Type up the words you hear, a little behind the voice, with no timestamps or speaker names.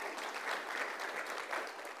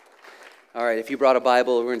All right, if you brought a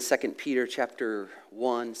Bible, we're in 2 Peter chapter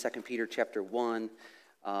 1, 2 Peter chapter 1.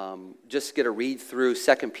 Just get a read through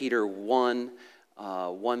 2 Peter 1,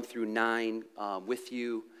 1 through 9 with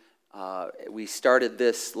you. We started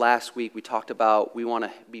this last week. We talked about we want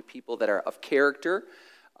to be people that are of character,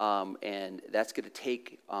 and that's going to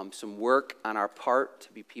take some work on our part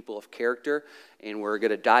to be people of character. And we're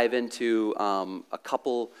going to dive into a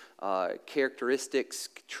couple characteristics,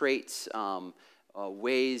 traits,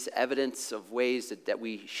 ways, evidence of ways that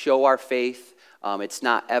we show our faith. It's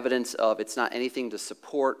not anything to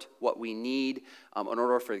support what we need in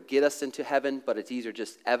order to get us into heaven, but these are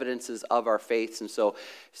just evidences of our faiths. And so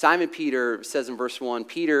Simon Peter says in verse 1,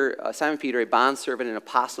 Simon Peter, a bondservant and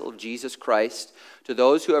apostle of Jesus Christ, to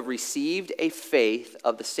those who have received a faith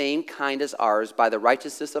of the same kind as ours by the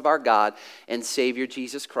righteousness of our God and Savior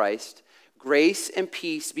Jesus Christ, grace and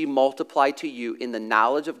peace be multiplied to you in the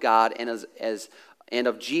knowledge of God and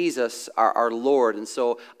of Jesus, our Lord. And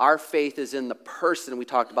so our faith is in the person. We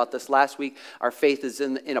talked about this last week. Our faith is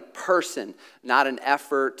in a person, not an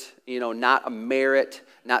effort, not a merit,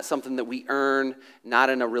 not something that we earn, not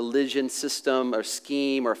in a religion system or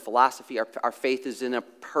scheme or philosophy. Our faith is in a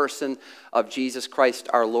person of Jesus Christ,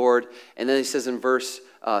 our Lord. And then he says in verse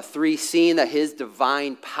 3, seeing that his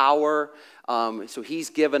divine power, so he's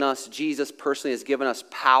given us, Jesus personally has given us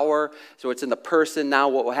power. So it's in the person. Now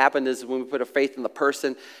what will happen is when we put a faith in the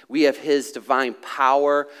person, we have his divine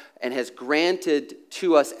power and has granted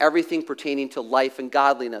to us everything pertaining to life and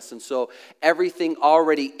godliness. And so everything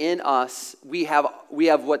already in us, we have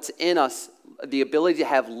what's in us, the ability to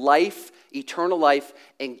have life, eternal life,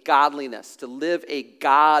 and godliness, to live a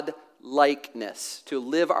God-likeness, to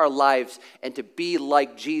live our lives and to be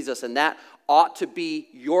like Jesus. And that ought to be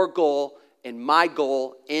your goal and my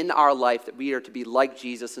goal in our life, that we are to be like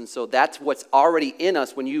Jesus. And so that's what's already in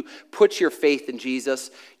us. When you put your faith in Jesus,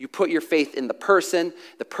 you put your faith in the person.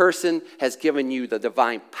 The person has given you the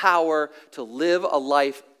divine power to live a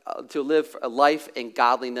life in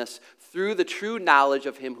godliness through the true knowledge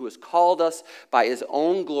of him who has called us by his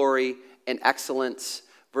own glory and excellence.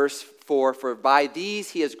 Verse 4, for by these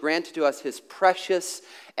he has granted to us his precious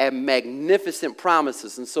and magnificent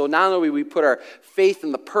promises. And so not only we put our faith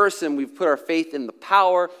in the person, we've put our faith in the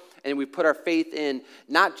power, and we've put our faith in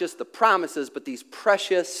not just the promises, but these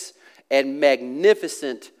precious and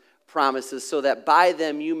magnificent promises, so that by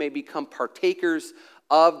them you may become partakers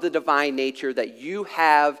of the divine nature, that you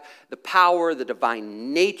have the power, the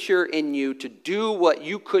divine nature in you to do what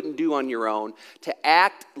you couldn't do on your own, to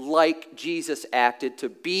act like Jesus acted, to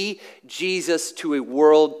be Jesus to a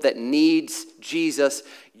world that needs Jesus.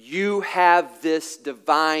 You have this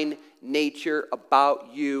divine nature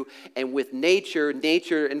about you. And with nature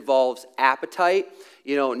involves appetite.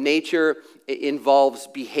 Nature involves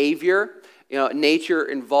behavior. Nature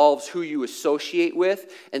involves who you associate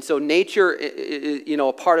with. And so nature,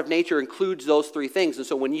 a part of nature includes those three things. And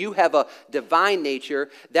so when you have a divine nature,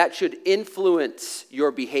 that should influence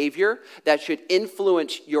your behavior. That should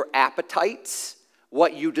influence your appetites,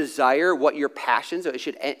 what you desire, what your passions. It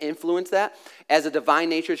should influence that. As a divine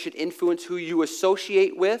nature, it should influence who you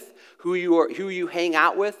associate with, who you hang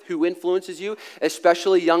out with, who influences you,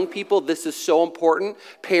 especially young people. This is so important.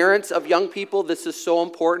 Parents of young people, this is so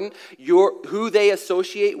important. Who they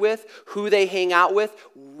associate with, who they hang out with,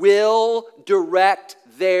 will direct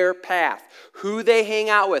their path. Who they hang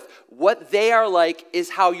out with, what they are like is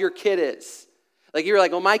how your kid is. Like you're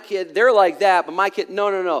like, oh, my kid, they're like that, but my kid,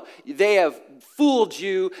 no. They have fooled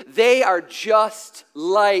you. They are just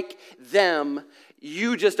like them.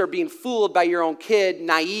 You just are being fooled by your own kid,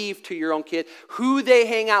 naive to your own kid. Who they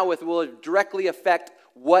hang out with will directly affect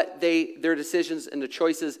their decisions and the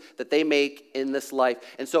choices that they make in this life.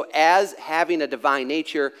 And so as having a divine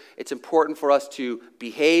nature, it's important for us to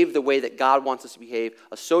behave the way that God wants us to behave,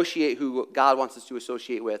 associate who God wants us to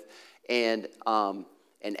associate with, and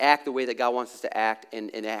act the way that God wants us to act,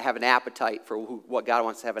 and have an appetite for what God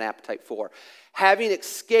wants to have an appetite for. Having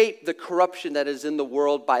escaped the corruption that is in the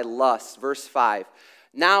world by lust. Verse 5.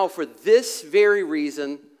 Now for this very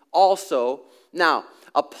reason also,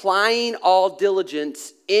 applying all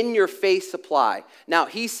diligence in your faith supply. Now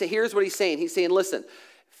here's what he's saying. He's saying, listen,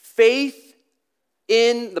 faith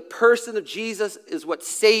in the person of Jesus is what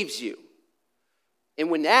saves you. And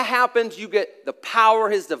when that happens, you get the power,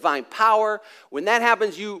 his divine power. When that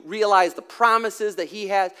happens, you realize the promises that he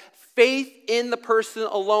has. Faith in the person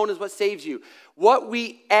alone is what saves you. What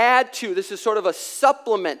we add to, this is sort of a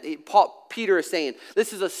supplement, Peter is saying.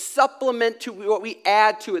 This is a supplement to what we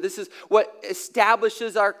add to it. This is what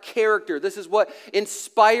establishes our character. This is what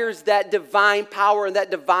inspires that divine power and that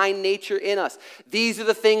divine nature in us. These are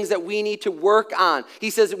the things that we need to work on. He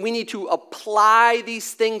says we need to apply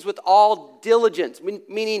these things with all diligence,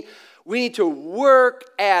 meaning we need to work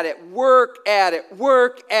at it.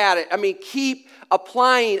 I mean, keep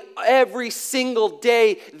applying every single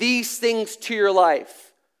day these things to your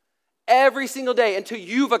life. Every single day until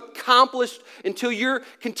you've accomplished, until you're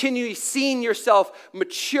continually seeing yourself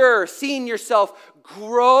mature, seeing yourself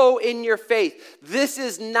grow in your faith. This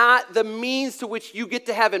is not the means to which you get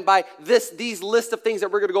to heaven by these list of things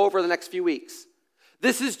that we're going to go over the next few weeks.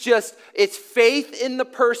 This is just, it's faith in the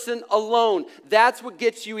person alone. That's what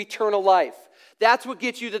gets you eternal life. That's what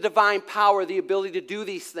gets you the divine power, the ability to do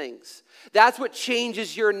these things. That's what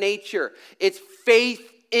changes your nature. It's faith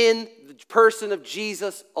in the person of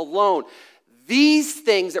Jesus alone. These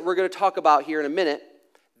things that we're going to talk about here in a minute,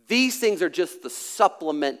 these things are just the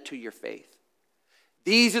supplement to your faith.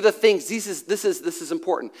 These are the things, this is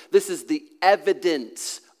important. This is the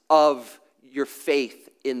evidence of your faith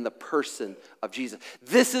in the person of Jesus.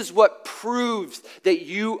 This is what proves that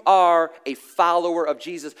you are a follower of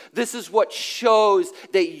Jesus. This is what shows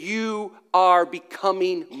that you are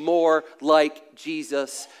becoming more like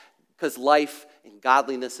Jesus, because life and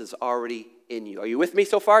godliness is already in you. Are you with me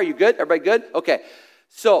so far? Are you good? Everybody good? Okay.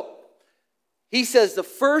 So he says the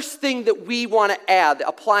first thing that we want to add,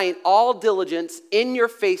 applying all diligence in your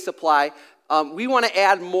faith supply, we want to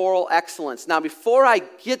add moral excellence. Now, before I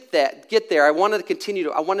get there, I wanted to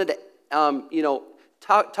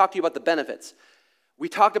talk to you about the benefits. We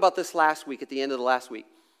talked about this last week, at the end of the last week.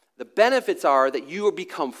 The benefits are that you will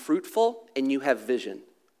become fruitful and you have vision.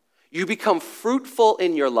 You become fruitful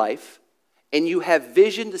in your life and you have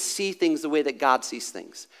vision to see things the way that God sees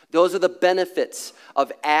things. Those are the benefits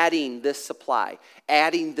of adding this supply,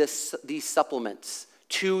 adding these supplements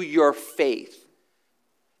to your faith.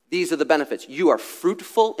 These are the benefits. You are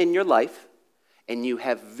fruitful in your life, and you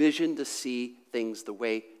have vision to see things the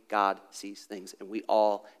way God sees things. And we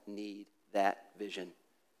all need that vision.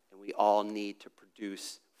 And we all need to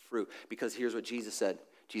produce fruit. Because here's what Jesus said.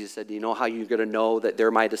 Jesus said, do you know how you're going to know that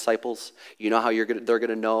they're my disciples? You know how they're going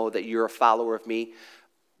to know that you're a follower of me?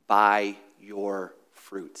 By your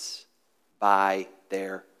fruits. By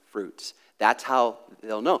their fruits. That's how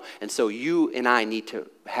they'll know. And so you and I need to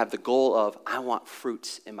have the goal of, I want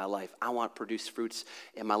fruits in my life. I want to produce fruits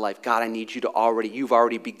in my life. God, I need you to you've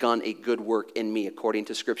already begun a good work in me, according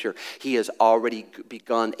to Scripture. He has already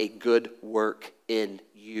begun a good work in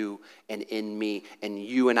you and in me. And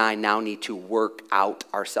you and I now need to work out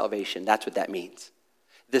our salvation. That's what that means.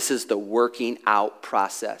 This is the working out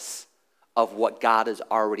process of what God has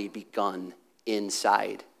already begun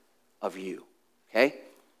inside of you. Okay?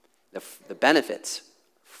 The benefits,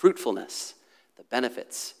 fruitfulness, the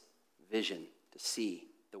benefits, vision to see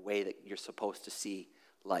the way that you're supposed to see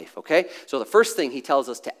life, okay? So the first thing he tells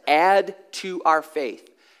us to add to our faith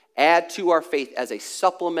as a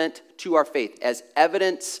supplement to our faith, as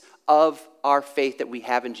evidence of our faith that we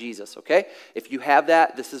have in Jesus, okay? If you have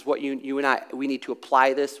that, this is what you and I, we need to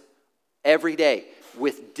apply this every day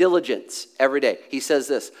with diligence every day. He says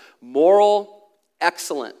this, moral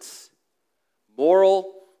excellence,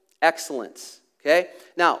 okay?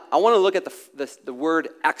 Now, I want to look at the word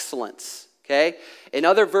excellence, okay? In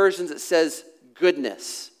other versions, it says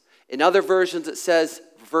goodness. In other versions, it says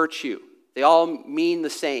virtue. They all mean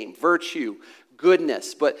the same, virtue,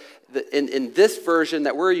 goodness. But in this version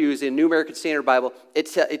that we're using, New American Standard Bible,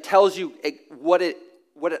 it tells you what it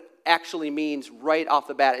actually means right off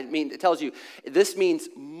the bat. It tells you this means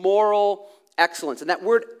moral excellence. And that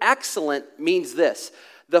word excellent means this,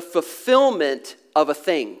 the fulfillment of a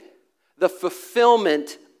thing. The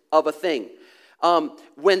fulfillment of a thing.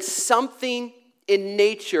 When something in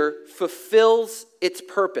nature fulfills its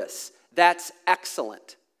purpose, that's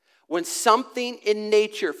excellent. When something in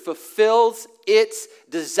nature fulfills its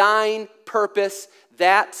design purpose,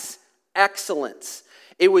 that's excellence.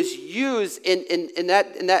 It was used in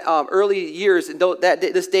that early years, and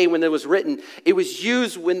this day when it was written, it was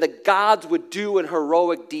used when the gods would do an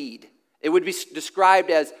heroic deed. It would be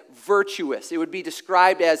described as virtuous. It would be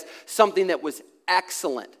described as something that was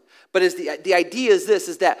excellent. But as the idea is this,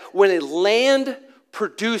 is that when a land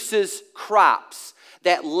produces crops,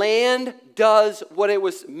 that land does what it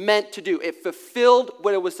was meant to do. It fulfilled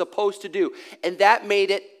what it was supposed to do. And that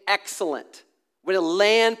made it excellent. When a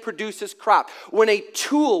land produces crop. When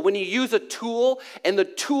you use a tool and the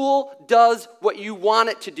tool does what you want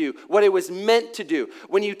it to do, what it was meant to do.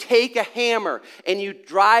 When you take a hammer and you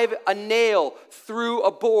drive a nail through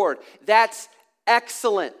a board, that's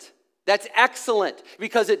excellent. That's excellent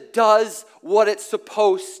because it does what it's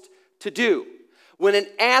supposed to do. When an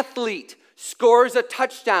athlete scores a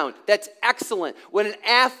touchdown, that's excellent. When an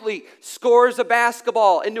athlete scores a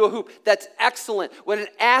basketball into a hoop, that's excellent. When an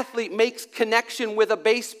athlete makes connection with a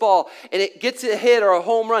baseball and it gets a hit or a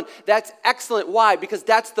home run, that's excellent. Why? Because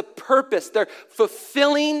that's the purpose. They're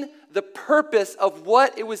fulfilling the purpose of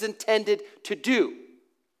what it was intended to do.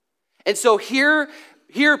 And so here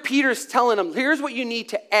Peter's telling them, here's what you need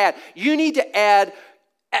to add. You need to add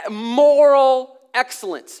moral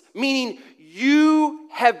excellence, meaning you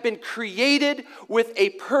have been created with a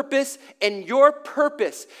purpose, and your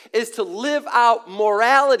purpose is to live out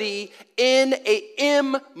morality in an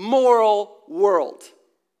immoral world.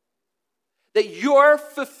 That you're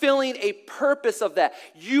fulfilling a purpose of that.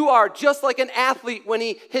 You are just like an athlete when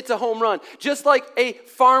he hits a home run, just like a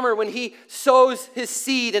farmer when he sows his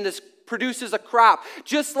seed and produces a crop,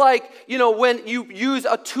 just like, when you use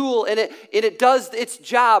a tool and it does its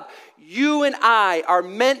job. You and I are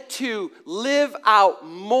meant to live out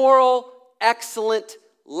moral, excellent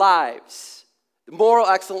lives. Moral,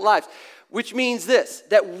 excellent lives. Which means this,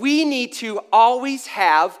 that we need to always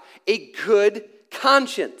have a good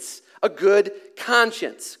conscience. A good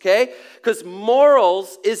conscience, okay? Because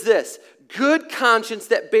morals is this, good conscience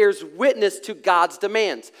that bears witness to God's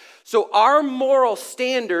demands. So our moral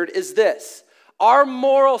standard is this. Our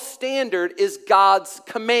moral standard is God's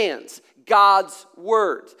commands, God's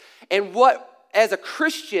words. And as a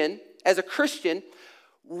Christian,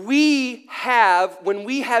 we have, when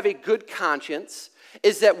we have a good conscience,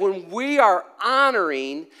 is that when we are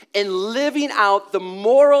honoring and living out the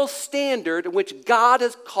moral standard in which God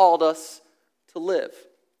has called us to live.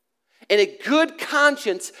 And a good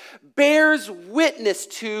conscience bears witness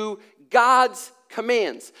to God's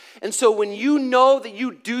commands. And so when you know that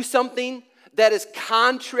you do something that is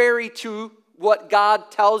contrary to what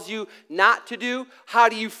God tells you not to do, how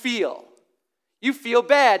do you feel? You feel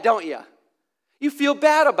bad, don't you? You feel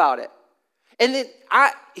bad about it. And then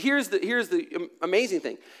here's the amazing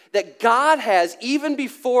thing, that God has, even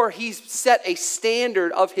before he's set a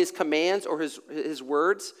standard of his commands or his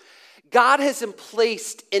words, God has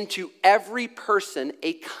placed into every person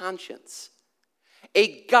a conscience,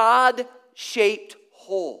 a God-shaped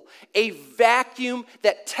hole, a vacuum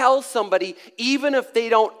that tells somebody, even if they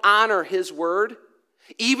don't honor his word,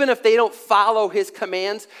 even if they don't follow his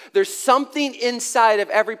commands, there's something inside of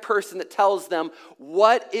every person that tells them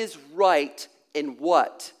what is right and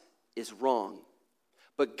what is wrong.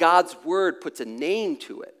 But God's word puts a name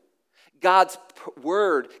to it. God's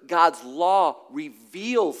word, God's law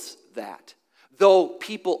reveals that. Though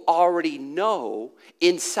people already know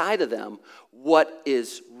inside of them what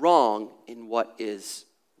is wrong and what is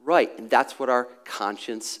right. And that's what our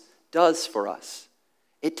conscience does for us.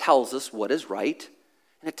 It tells us what is right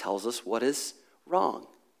and it tells us what is wrong.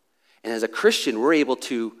 And as a Christian, we're able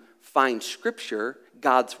to find Scripture,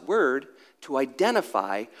 God's word, to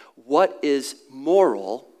identify what is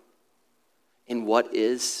moral and what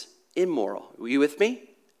is immoral. Are you with me?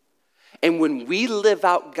 And when we live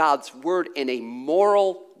out God's word in a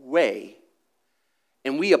moral way,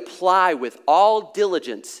 and we apply with all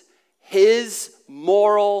diligence his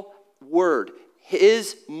moral word,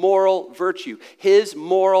 his moral virtue, his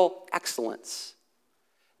moral excellence,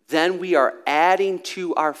 then we are adding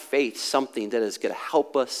to our faith something that is going to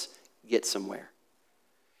help us get somewhere.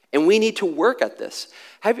 And we need to work at this.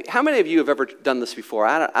 How many of you have ever done this before?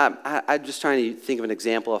 I'm just trying to think of an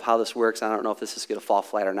example of how this works. I don't know if this is going to fall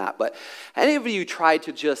flat or not. But any of you tried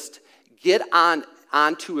to just get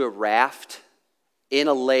onto a raft in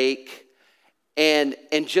a lake and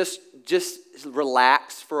just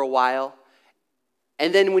relax for a while?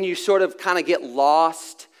 And then when you sort of kind of get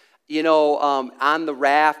lost, on the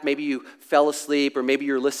raft, maybe you fell asleep, or maybe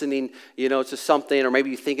you're listening, to something, or maybe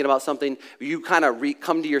you're thinking about something, you kind of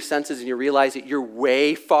come to your senses and you realize that you're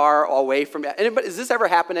way far away from it. Anybody, has this ever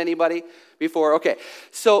happened to anybody before? Okay,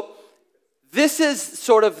 so this is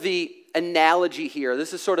sort of the analogy here.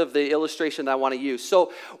 This is sort of the illustration that I want to use.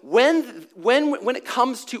 So when it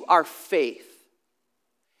comes to our faith,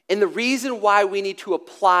 and the reason why we need to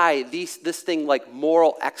apply this thing like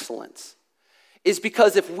moral excellence, is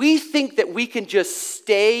because if we think that we can just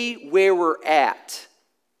stay where we're at,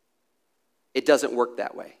 it doesn't work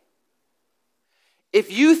that way. If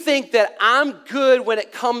you think that I'm good when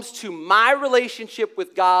it comes to my relationship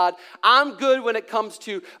with God, I'm good when it comes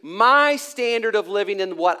to my standard of living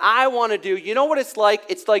and what I want to do, you know what it's like?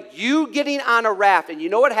 It's like you getting on a raft, and you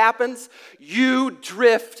know what happens? You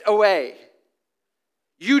drift away.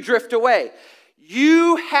 You drift away.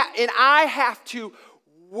 And I have to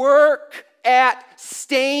work at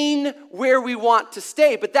staying where we want to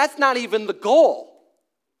stay, but that's not even the goal.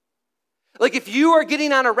 Like if you are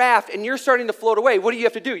getting on a raft and you're starting to float away, what do you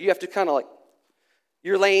have to do? You have to kind of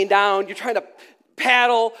you're laying down, you're trying to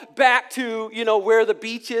paddle back to, where the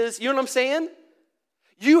beach is. You know what I'm saying?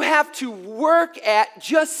 You have to work at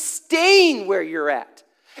just staying where you're at.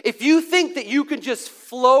 If you think that you can just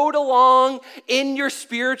float along in your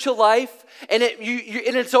spiritual life and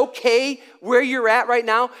it's okay where you're at right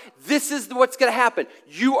now, this is what's going to happen.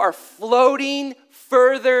 You are floating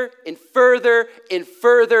further and further and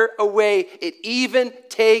further away. It even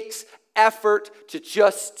takes effort to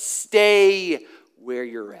just stay where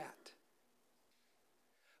you're at.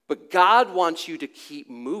 But God wants you to keep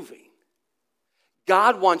moving.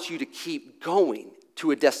 God wants you to keep going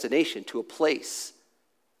to a destination, to a place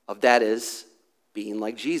of that is being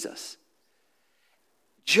like Jesus.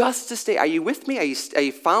 Just to stay. Are you with me? Are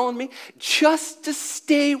you following me? Just to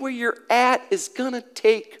stay where you're at is going to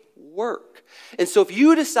take work. And so if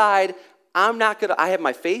you decide, I have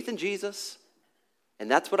my faith in Jesus,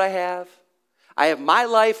 and that's what I have. I have my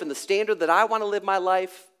life and the standard that I want to live my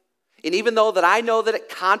life. And even though that I know that it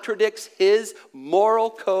contradicts his moral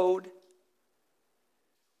code,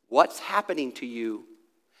 what's happening to you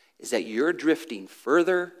is that you're drifting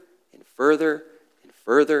further and further and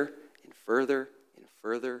further and further and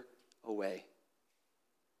further away.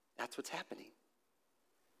 That's what's happening.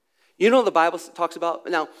 You know what the Bible talks about?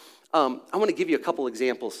 Now, I want to give you a couple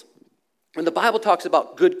examples. When the Bible talks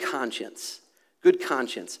about good conscience,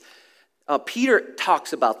 Peter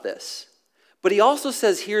talks about this. But he also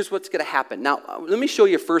says, here's what's going to happen. Now, let me show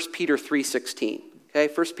you 1 Peter 3:16. Okay,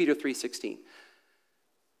 1 Peter 3:16.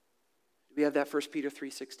 Do we have that 1 Peter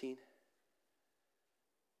 3:16?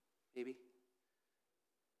 Maybe?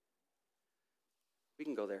 We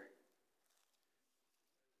can go there.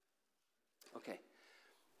 Okay.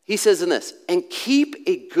 He says in this, and keep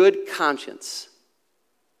a good conscience.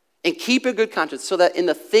 And keep a good conscience so that in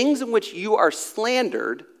the things in which you are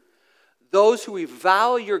slandered, those who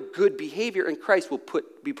revile your good behavior in Christ will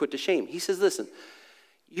be put to shame. He says, listen,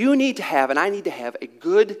 you need to have, and I need to have, a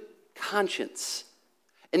good conscience.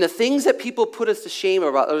 And the things that people put us to shame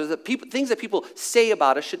about, or things that people say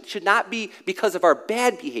about us should not be because of our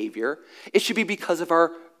bad behavior. It should be because of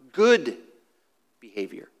our good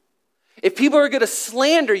behavior. If people are going to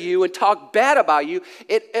slander you and talk bad about you,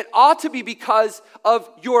 it ought to be because of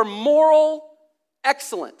your moral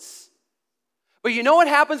excellence. But you know what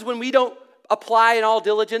happens when we don't apply in all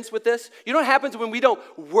diligence with this? You know what happens when we don't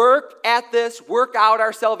work at this, work out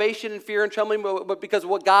our salvation in fear and trembling, but because of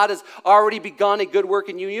what God has already begun a good work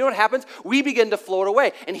in you? You know what happens? We begin to float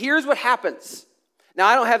away. And here's what happens. Now,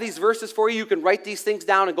 I don't have these verses for you. You can write these things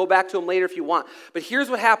down and go back to them later if you want. But here's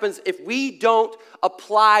what happens if we don't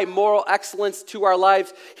apply moral excellence to our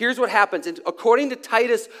lives. Here's what happens. And according to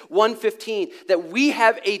Titus 1:15, that we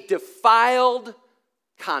have a defiled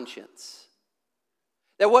conscience.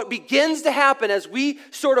 That what begins to happen as we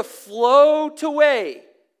sort of float away,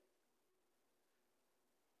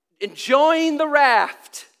 enjoying the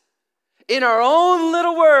raft in our own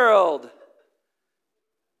little world,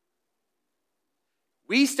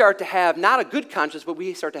 we start to have not a good conscience, but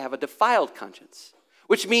we start to have a defiled conscience.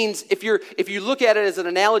 Which means if you look at it as an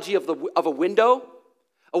analogy of a window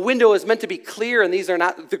is meant to be clear, and these are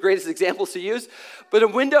not the greatest examples to use, but a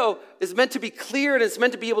window is meant to be clear and it's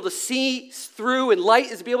meant to be able to see through, and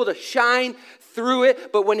light is to be able to shine through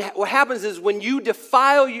it. But what happens is when you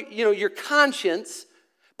defile your conscience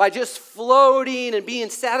by just floating and being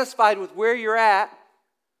satisfied with where you're at,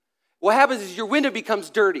 what happens is your window becomes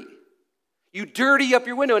dirty. You dirty up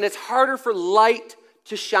your window, and it's harder for light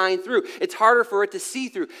to shine through. It's harder for it to see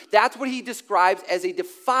through. That's what he describes as a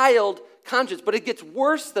defiled conscience. But it gets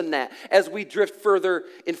worse than that as we drift further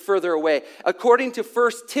and further away. According to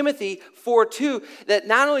 1 Timothy 4:2, that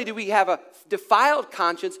not only do we have a defiled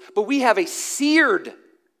conscience, but we have a seared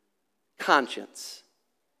conscience.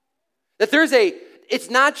 That it's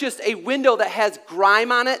not just a window that has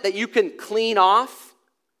grime on it that you can clean off,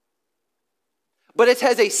 but it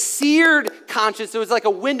has a seared conscience. So it's like a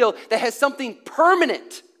window that has something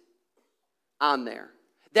permanent on there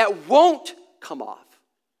that won't come off.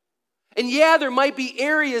 And yeah, there might be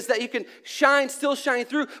areas that you can still shine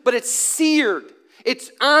through, but it's seared.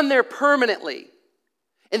 It's on there permanently.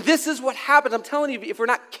 And this is what happens. I'm telling you, if we're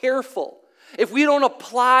not careful, if we don't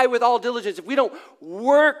apply with all diligence, if we don't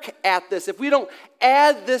work at this, if we don't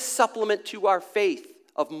add this supplement to our faith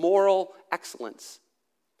of moral excellence,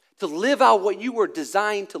 to live out what you were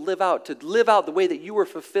designed to live out the way that you were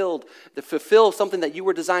fulfilled, to fulfill something that you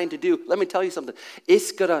were designed to do, let me tell you something.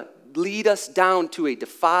 It's going to lead us down to a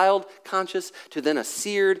defiled conscience, to then a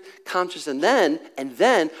seared conscience, and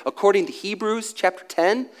then, according to Hebrews chapter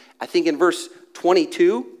 10, I think in verse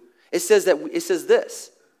 22, it says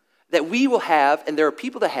this, that we will have, and there are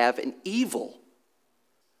people that have an evil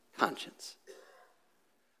conscience.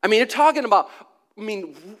 I mean, they're talking about,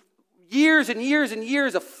 years and years and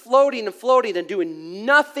years of floating and doing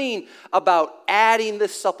nothing about adding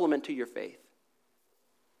this supplement to your faith.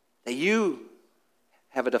 That you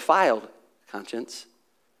have a defiled conscience,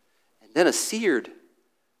 and then a seared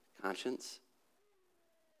conscience,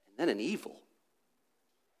 and then an evil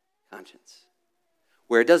conscience,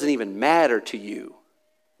 where it doesn't even matter to you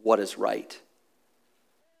what is right.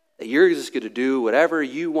 That you're just going to do whatever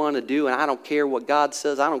you want to do, and I don't care what God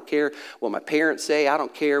says. I don't care what my parents say. I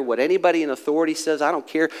don't care what anybody in authority says. I don't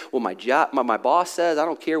care what my boss says. I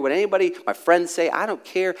don't care what my friends say. I don't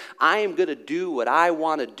care. I am going to do what I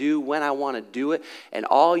want to do when I want to do it, and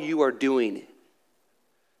all you are doing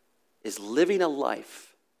is living a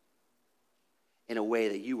life in a way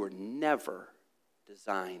that you were never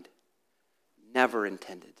designed, never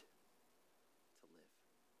intended.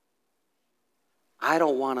 I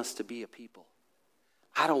don't want us to be a people.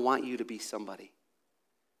 I don't want you to be somebody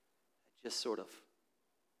that just sort of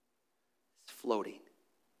is floating.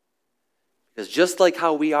 Because just like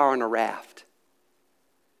how we are on a raft,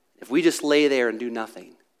 if we just lay there and do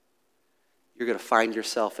nothing, you're going to find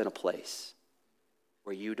yourself in a place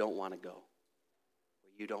where you don't want to go,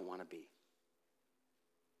 where you don't want to be.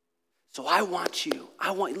 So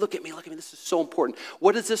look at me, this is so important.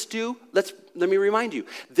 What does this do? Let me remind you.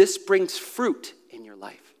 This brings fruit in your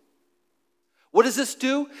life. What does this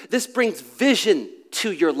do? This brings vision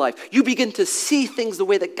to your life. You begin to see things the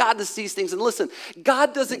way that God sees things. And listen,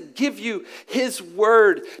 God doesn't give you his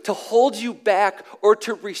word to hold you back or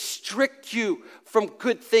to restrict you from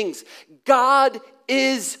good things. God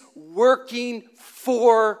is working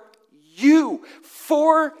for you,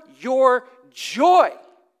 for your joy.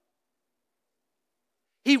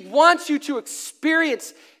 He wants you to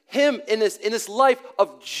experience him in this life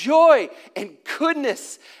of joy and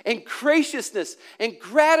goodness and graciousness and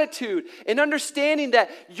gratitude and understanding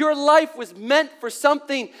that your life was meant for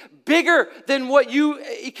something bigger than what you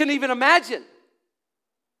can even imagine.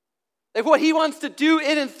 Like what he wants to do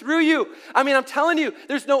in and through you. I'm telling you,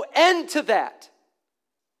 there's no end to that.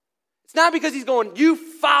 It's not because he's going, you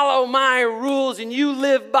follow my rules and you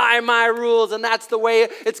live by my rules and that's the way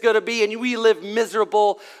it's going to be and we live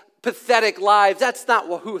miserable, pathetic lives. That's not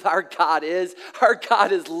who our God is. Our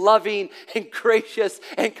God is loving and gracious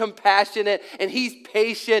and compassionate and he's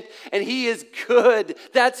patient and he is good.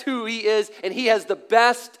 That's who he is and he has the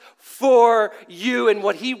best for you, and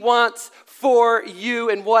what he wants for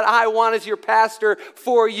you and what I want as your pastor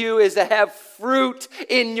for you is to have fruit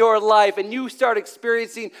in your life. And you start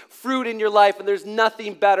experiencing fruit in your life, and there's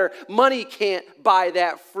nothing better. Money can't buy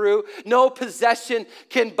that fruit. No possession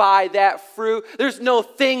can buy that fruit. There's no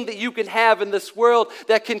thing that you can have in this world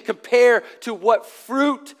that can compare to what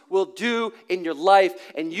fruit will do in your life.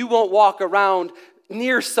 And you won't walk around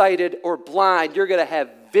nearsighted or blind. You're going to have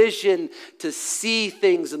vision to see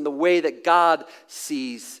things in the way that God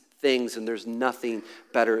sees things, and there's nothing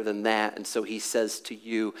better than that. And so he says to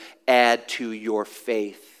you, add to your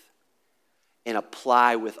faith and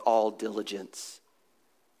apply with all diligence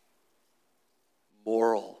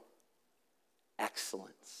moral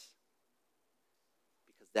excellence,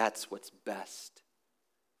 because that's what's best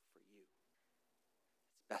for you.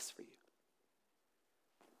 It's best for you.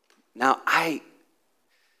 Now, I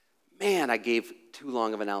gave too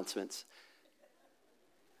long of announcements.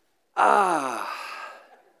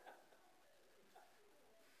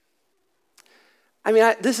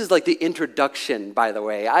 This is like the introduction, by the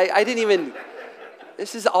way. I didn't even,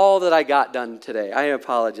 this is all that I got done today. I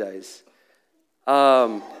apologize.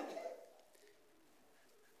 So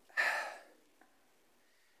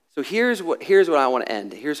here's what I want to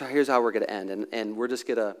end. Here's how we're going to end. And we're just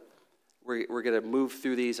going to, we're going to move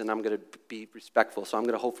through these, and I'm going to be respectful. So I'm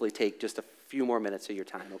going to hopefully take just a few more minutes of your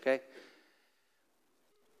time, okay?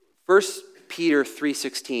 1 Peter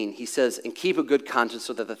 3:16, he says, and keep a good conscience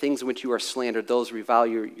so that the things in which you are slandered, those who revile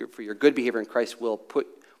you for your good behavior in Christ will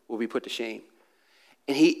be put to shame.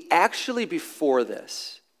 And he actually, before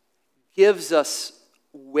this, gives us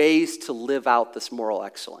ways to live out this moral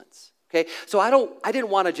excellence, okay? So I didn't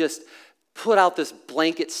want to just put out this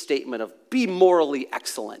blanket statement of be morally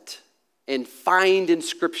excellent and find in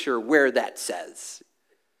Scripture where that says.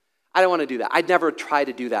 I don't want to do that. I'd never try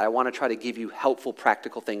to do that. I want to try to give you helpful,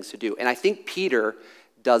 practical things to do. And I think Peter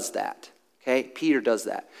does that, okay? Peter does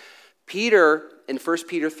that. Peter, in 1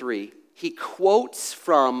 Peter 3, he quotes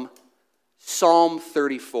from Psalm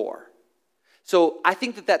 34. So I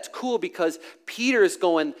think that that's cool because Peter is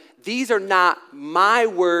going, these are not my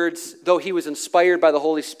words, though he was inspired by the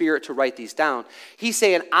Holy Spirit to write these down. He's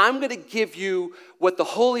saying, I'm going to give you what the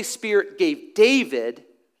Holy Spirit gave David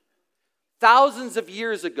thousands of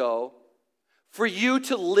years ago for you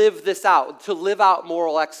to live this out, to live out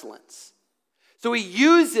moral excellence. So he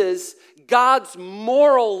uses God's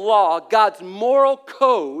moral law, God's moral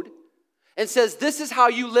code, and says, this is how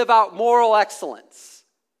you live out moral excellence.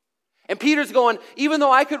 And Peter's going, even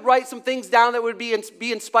though I could write some things down that would be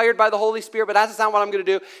inspired by the Holy Spirit, but that's not what I'm going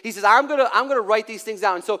to do. He says, I'm going to write these things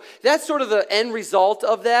down. And so that's sort of the end result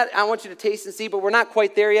of that. I want you to taste and see, but we're not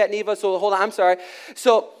quite there yet, Neva, so hold on, I'm sorry.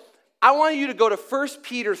 So I want you to go to 1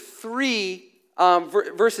 Peter 3,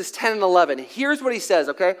 verses 10 and 11. Here's what he says,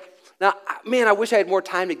 okay? Now, man, I wish I had more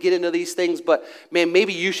time to get into these things, but man,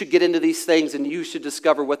 maybe you should get into these things and you should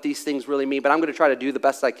discover what these things really mean. But I'm going to try to do the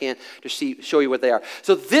best I can to show you what they are.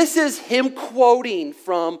 So this is him quoting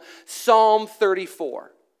from Psalm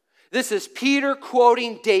 34. This is Peter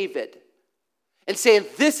quoting David and saying,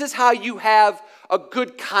 this is how you have a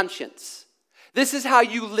good conscience. This is how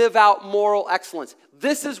you live out moral excellence.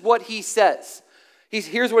 This is what he says.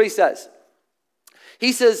 Here's what he says.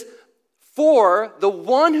 He says, for the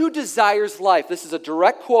one who desires life, this is a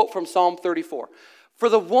direct quote from Psalm 34. For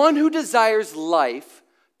the one who desires life,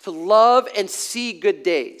 to love and see good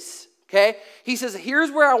days. Okay? He says,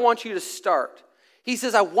 here's where I want you to start. He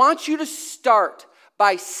says, I want you to start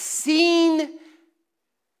by seeing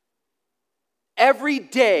every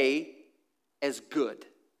day as good.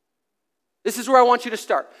 This is where I want you to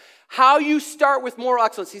start. How you start with moral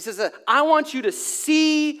excellence. He says, I want you to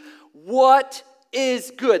see what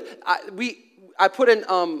is good. I put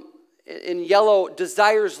in yellow,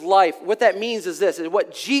 desires life. What that means is this, and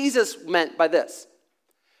what Jesus meant by this.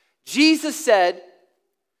 Jesus said,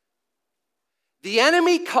 the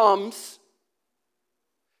enemy comes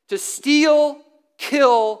to steal,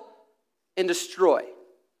 kill, and destroy.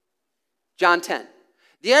 John 10.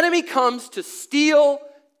 The enemy comes to steal,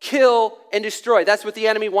 kill, and destroy. That's what the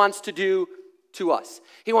enemy wants to do to us.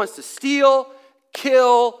 He wants to steal,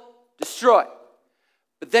 kill, destroy.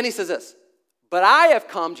 But then he says this, but I have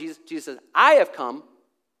come, Jesus says, I have come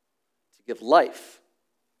to give life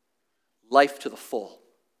to the full,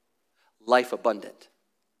 life abundant.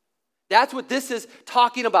 That's what this is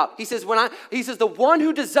talking about. He says, the one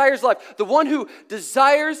who desires life, the one who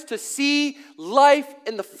desires to see life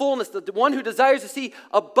in the fullness, the one who desires to see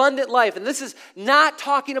abundant life. And this is not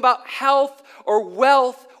talking about health or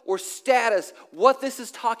wealth or status. What this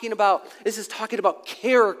is talking about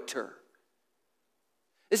character.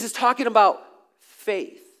 This is talking about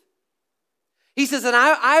faith. He says, and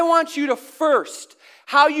I want you to first,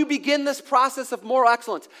 how you begin this process of moral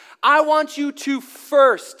excellence, I want you to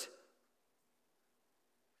first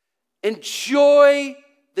enjoy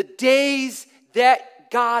the days that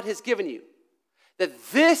God has given you. That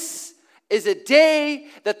this is a day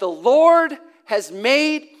that the Lord has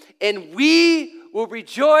made, and we will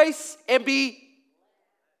rejoice and be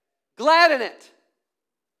glad in it.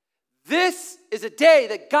 This is a day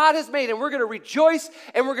that God has made, and we're going to rejoice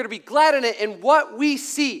and we're going to be glad in it. And what we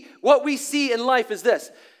see in life is this.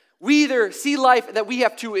 We either see life that we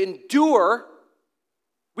have to endure.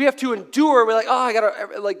 We have to endure. We're like, oh, I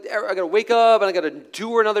gotta wake up and I gotta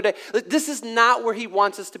endure another day. This is not where he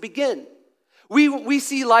wants us to begin. We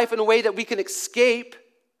see life in a way that we can escape.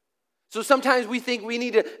 So sometimes we think we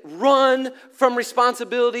need to run from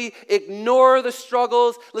responsibility, ignore the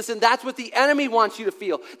struggles. Listen, that's what the enemy wants you to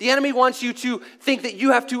feel. The enemy wants you to think that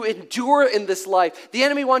you have to endure in this life. The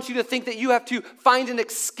enemy wants you to think that you have to find an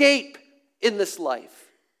escape in this life.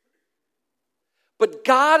 But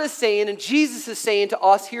God is saying, and Jesus is saying to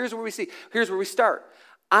us, here's where we start.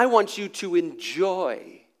 I want you to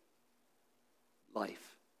enjoy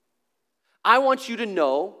life. I want you to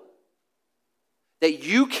know that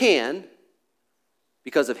you can,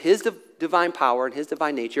 because of his divine power and his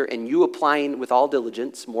divine nature, and you applying with all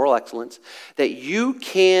diligence, moral excellence, that you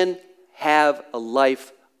can have a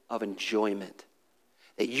life of enjoyment.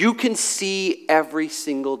 That you can see every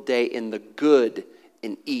single day in the good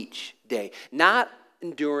in each day. Not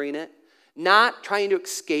enduring it, not trying to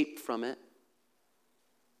escape from it,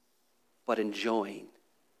 but enjoying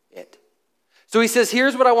it. So he says,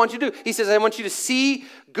 here's what I want you to do. He says, I want you to see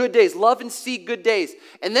good days, love and see good days.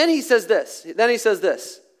 And then he says this. He says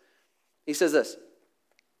this.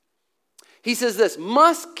 He says this,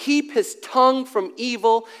 must keep his tongue from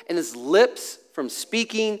evil and his lips from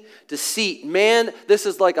speaking deceit. Man, this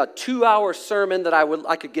is like a 2-hour sermon that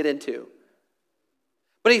I could get into.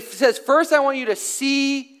 But he says, first I want you to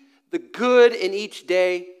see the good in each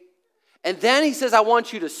day. And then he says, I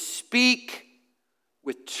want you to speak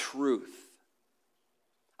with truth.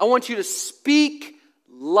 I want you to speak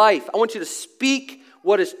life. I want you to speak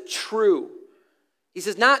what is true. He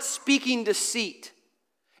says, not speaking deceit.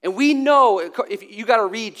 And we know, if you got to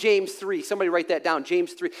read James 3. Somebody write that down,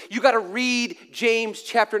 James 3. You got to read James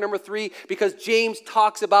chapter number 3 because James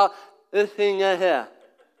talks about the thing I have.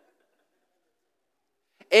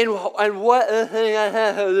 And what the thing I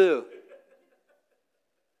have to do.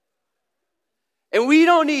 And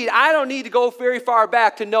I don't need to go very far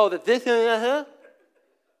back to know that this thing I have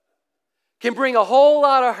can bring a whole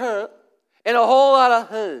lot of hurt and a whole lot of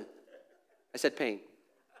pain. I said pain.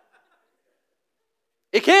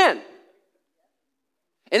 It can.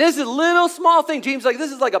 And this is a little small thing. James is like,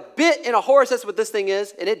 this is like a bit in a horse. That's what this thing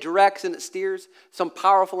is. And it directs and it steers some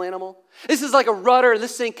powerful animal. This is like a rudder. And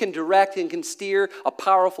this thing can direct and can steer a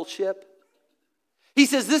powerful ship. He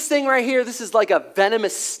says this thing right here, this is like a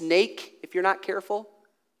venomous snake if you're not careful.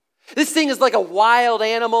 This thing is like a wild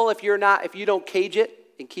animal if you don't cage it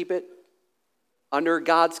and keep it under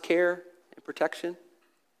God's care and protection.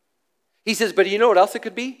 He says, but you know what else it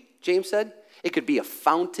could be? James said, it could be a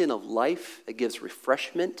fountain of life that gives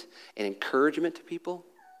refreshment and encouragement to people.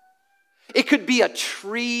 It could be a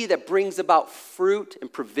tree that brings about fruit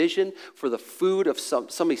and provision for the food of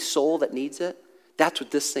somebody's soul that needs it. That's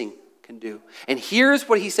what this thing can do. And here's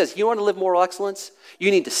what he says. You want to live moral excellence?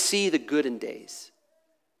 You need to see the good in days.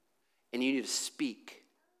 And you need to speak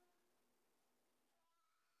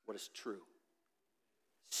what is true.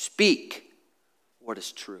 Speak what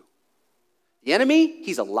is true. The enemy,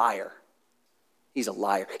 he's a liar. He's a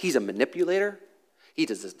liar. He's a manipulator.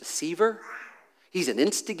 He's a deceiver. He's an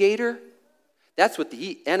instigator. That's what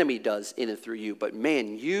the enemy does in and through you. But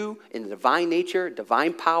man, you in the divine nature,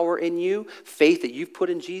 divine power in you, faith that you've put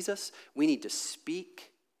in Jesus, we need to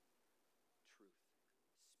speak truth.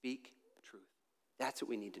 Speak truth. That's what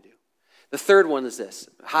we need to do. The third one is this,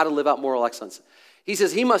 how to live out moral excellence. He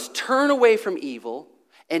says he must turn away from evil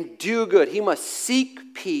and do good. He must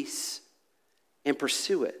seek peace and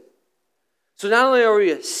pursue it. So not only are we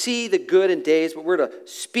to see the good in days, but we're to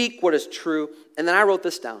speak what is true. And then I wrote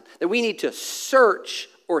this down, that we need to search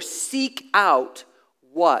or seek out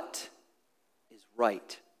what is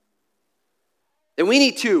right. That we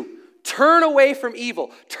need to turn away from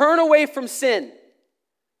evil, turn away from sin.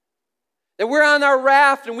 That we're on our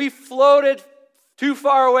raft and we floated too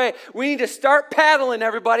far away. We need to start paddling,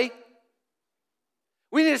 everybody.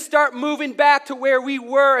 We need to start moving back to where we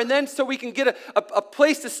were, and then so we can get a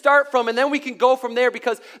place to start from, and then we can go from there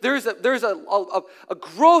because there's a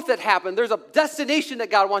growth that happened. There's a destination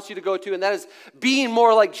that God wants you to go to, and that is being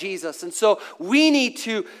more like Jesus. And so we need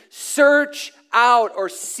to search out or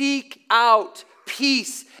seek out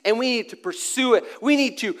peace, and we need to pursue it. We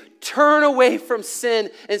need to turn away from sin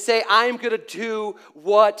and say, I'm going to do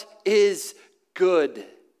what is good.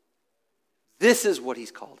 This is what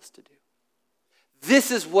he's called us to do.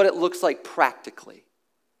 This is what it looks like practically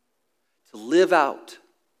to live out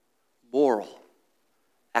moral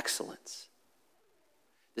excellence.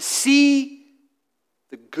 To see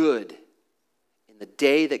the good in the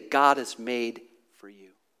day that God has made for you.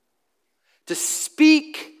 To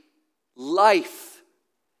speak life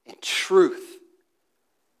and truth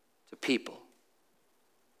to people.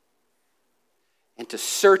 And to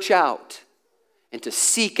search out and to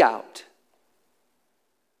seek out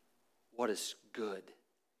what is good,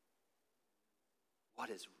 what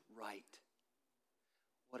is right,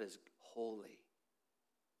 what is holy,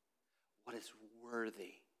 what is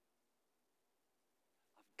worthy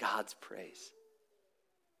of God's praise.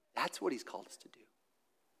 That's what he's called us to do.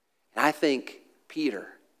 And I think Peter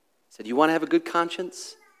said, you want to have a good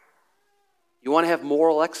conscience? You want to have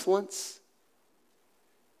moral excellence?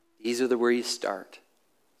 These are where you start.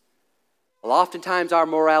 Well, oftentimes our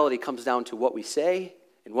morality comes down to what we say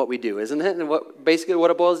and what we do, isn't it? And basically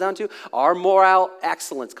what it boils down to, our moral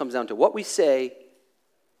excellence comes down to what we say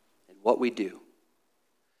and what we do.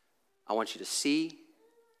 I want you to see,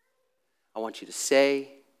 I want you to say,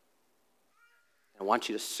 and I want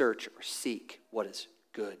you to search or seek what is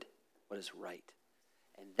good, what is right.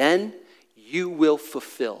 And then you will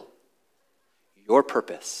fulfill your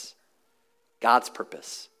purpose, God's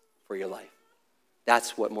purpose for your life.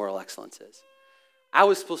 That's what moral excellence is. I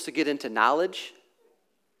was supposed to get into knowledge,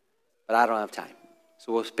 but I don't have time.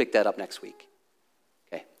 So we'll pick that up next week.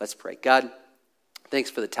 Okay, let's pray. God, thanks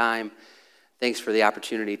for the time. Thanks for the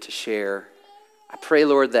opportunity to share. I pray,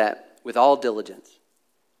 Lord, that with all diligence,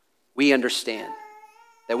 we understand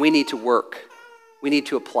that we need to work. We need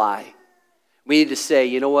to apply. We need to say,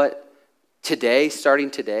 you know what? Today,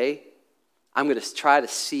 starting today, I'm going to try to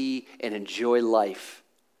see and enjoy life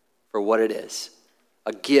for what it is.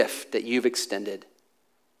 A gift that you've extended.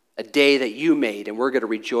 A day that you made, and we're going to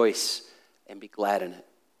rejoice and be glad in it.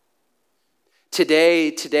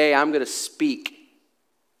 Today, I'm going to speak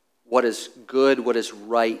what is good, what is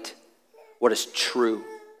right, what is true.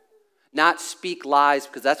 Not speak lies,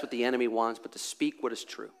 because that's what the enemy wants, but to speak what is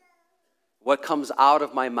true. What comes out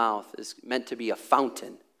of my mouth is meant to be a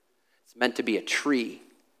fountain. It's meant to be a tree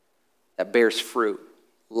that bears fruit,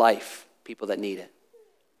 life, people that need it.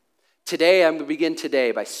 Today, I'm going to begin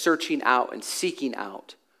today by searching out and seeking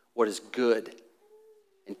out what is good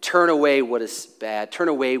and turn away what is bad, turn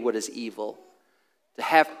away what is evil, to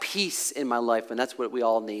have peace in my life, and that's what we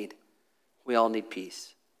all need. We all need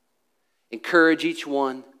peace. Encourage each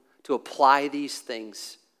one to apply these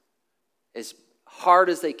things as hard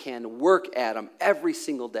as they can, work at them every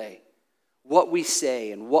single day. What we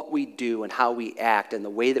say and what we do and how we act and the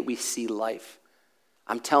way that we see life.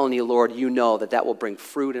 I'm telling you, Lord, you know that will bring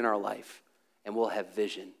fruit in our life and we'll have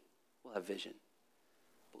vision. We'll have vision.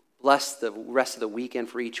 Bless the rest of the weekend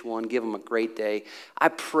for each one. Give them a great day. I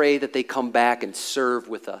pray that they come back and serve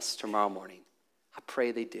with us tomorrow morning. I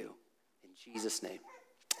pray they do. In Jesus' name,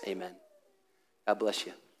 amen. God bless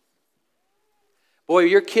you. Boy,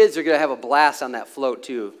 your kids are going to have a blast on that float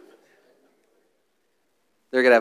too. They're going to have